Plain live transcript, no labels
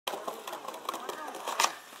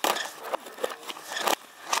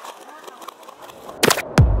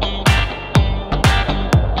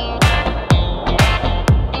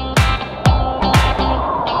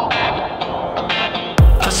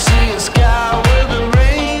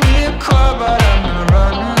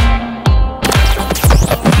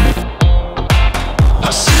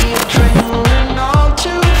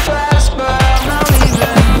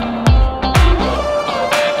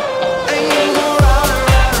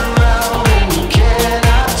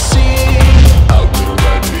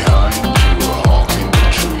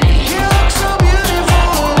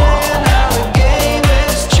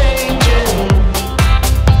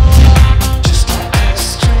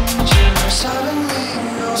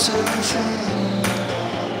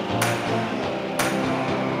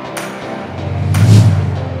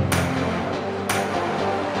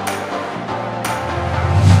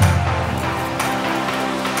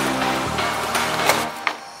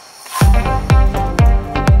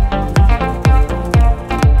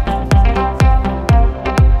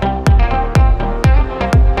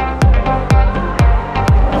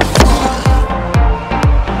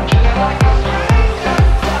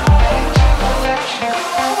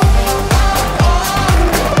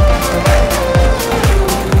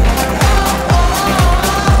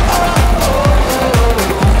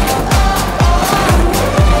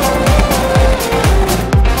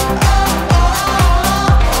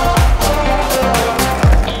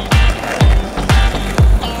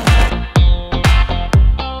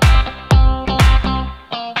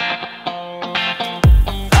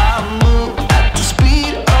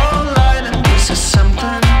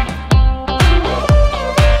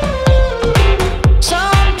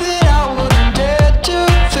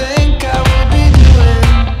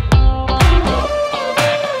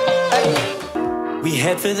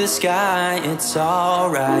it's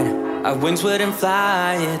alright. Our wings wouldn't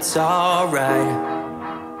fly, it's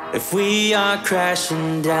alright. If we are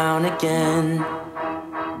crashing down again,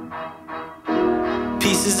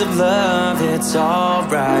 pieces of love, it's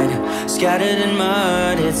alright. Scattered in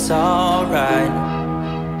mud, it's alright.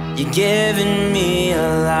 You're giving me a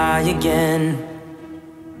lie again.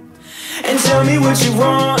 And tell me what you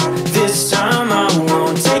want, this time I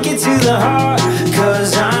won't take it to the heart,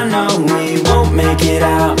 'cause I know we won't make it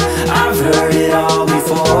out. I've heard it all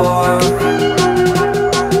before.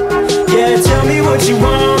 Yeah, tell me what you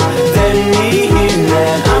want,